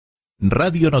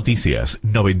Radio Noticias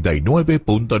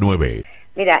 99.9.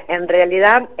 Mira, en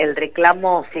realidad el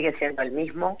reclamo sigue siendo el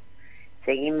mismo.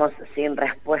 Seguimos sin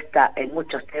respuesta en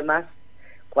muchos temas.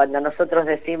 Cuando nosotros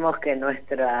decimos que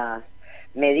nuestras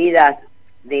medidas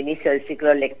de inicio del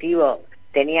ciclo lectivo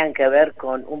tenían que ver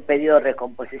con un pedido de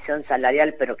recomposición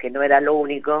salarial, pero que no era lo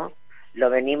único, lo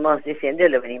venimos diciendo y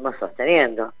lo venimos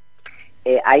sosteniendo.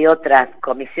 Hay otras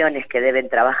comisiones que deben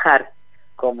trabajar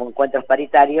como encuentros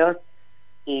paritarios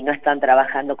y no están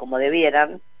trabajando como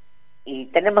debieran, y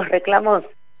tenemos reclamos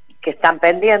que están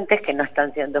pendientes, que no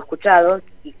están siendo escuchados,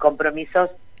 y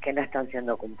compromisos que no están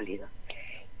siendo cumplidos.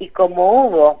 Y como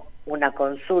hubo una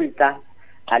consulta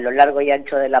a lo largo y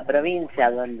ancho de la provincia,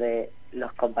 donde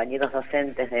los compañeros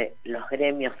docentes de los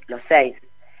gremios, los 6,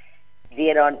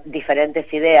 dieron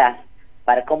diferentes ideas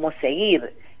para cómo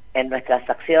seguir en nuestras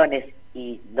acciones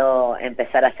y no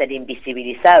empezar a ser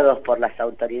invisibilizados por las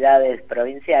autoridades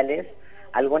provinciales,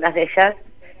 algunas de ellas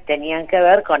tenían que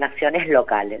ver con acciones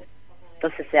locales.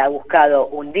 Entonces se ha buscado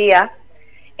un día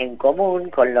en común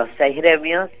con los 6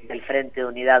 gremios del Frente de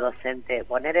Unidad Docente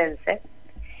Bonaerense,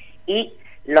 y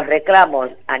los reclamos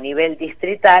a nivel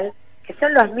distrital, que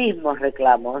son los mismos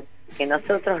reclamos que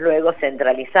nosotros luego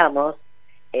centralizamos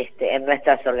en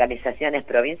nuestras organizaciones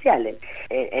provinciales.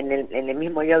 En el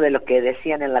mismo yo de lo que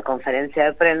decían en la conferencia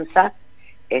de prensa,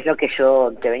 es lo que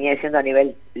yo te venía diciendo a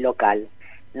nivel local.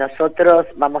 Nosotros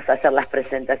vamos a hacer las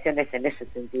presentaciones en ese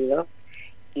sentido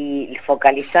y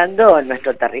focalizando en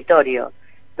nuestro territorio,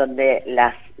 donde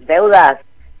las deudas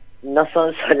no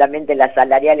son solamente las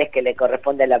salariales que le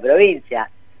corresponde a la provincia,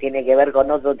 tiene que ver con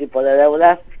otro tipo de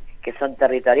deudas que son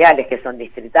territoriales, que son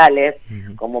distritales,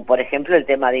 como por ejemplo el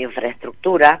tema de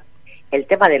infraestructura, el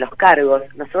tema de los cargos.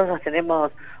 Nosotros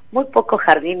tenemos muy pocos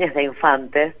jardines de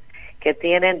infantes que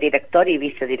tienen director y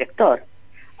vicedirector.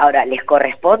 Ahora, ¿les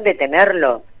corresponde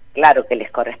tenerlo? Claro que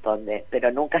les corresponde, pero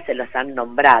nunca se los han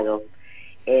nombrado.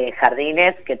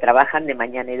 Jardines que trabajan de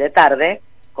mañana y de tarde,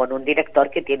 con un director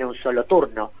que tiene un solo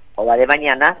turno, o va de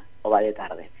mañana o va de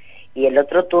tarde. Y el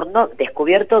otro turno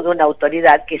descubierto de una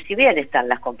autoridad que, si bien están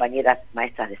las compañeras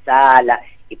maestras de sala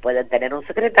y pueden tener un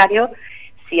secretario,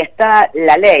 si está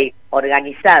la ley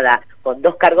organizada con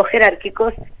 2 cargos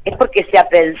jerárquicos, es porque se ha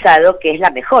pensado que es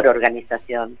la mejor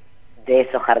organización de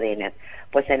esos jardines.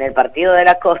 Pues en el partido de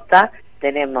la costa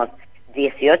tenemos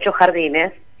 18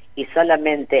 jardines y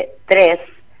solamente 3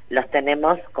 los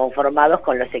tenemos conformados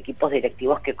con los equipos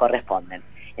directivos que corresponden.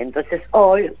 Entonces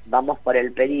hoy vamos por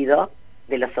el pedido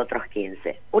de los otros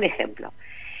 15. Un ejemplo.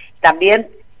 También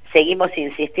seguimos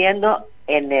insistiendo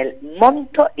en el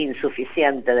monto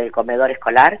insuficiente del comedor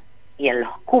escolar y en los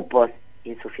cupos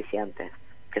insuficientes,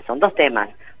 que son 2 temas.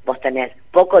 Vos tenés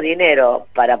poco dinero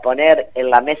para poner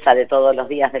en la mesa de todos los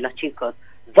días de los chicos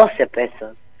 12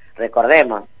 pesos,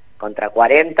 recordemos, contra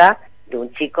 40 de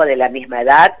un chico de la misma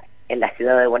edad en la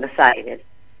ciudad de Buenos Aires,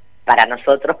 para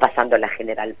nosotros pasando la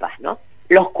General Paz, ¿no?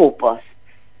 Los cupos,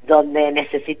 donde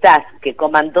necesitas que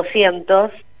coman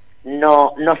 200,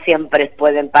 no siempre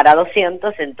pueden para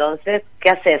 200, entonces,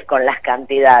 ¿qué haces con las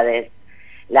cantidades?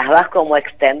 Las vas como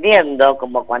extendiendo,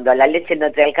 como cuando la leche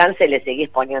no te alcanza y le seguís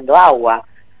poniendo agua.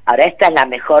 Ahora, ¿esta es la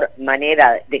mejor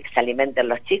manera de que se alimenten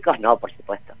los chicos? No, por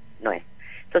supuesto, no es.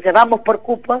 Entonces vamos por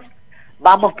cupos,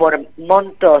 vamos por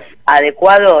montos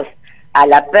adecuados a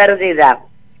la pérdida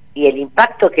y el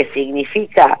impacto que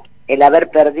significa el haber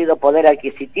perdido poder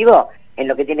adquisitivo en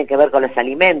lo que tiene que ver con los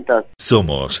alimentos.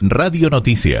 Somos Radio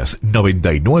Noticias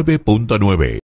 99.9.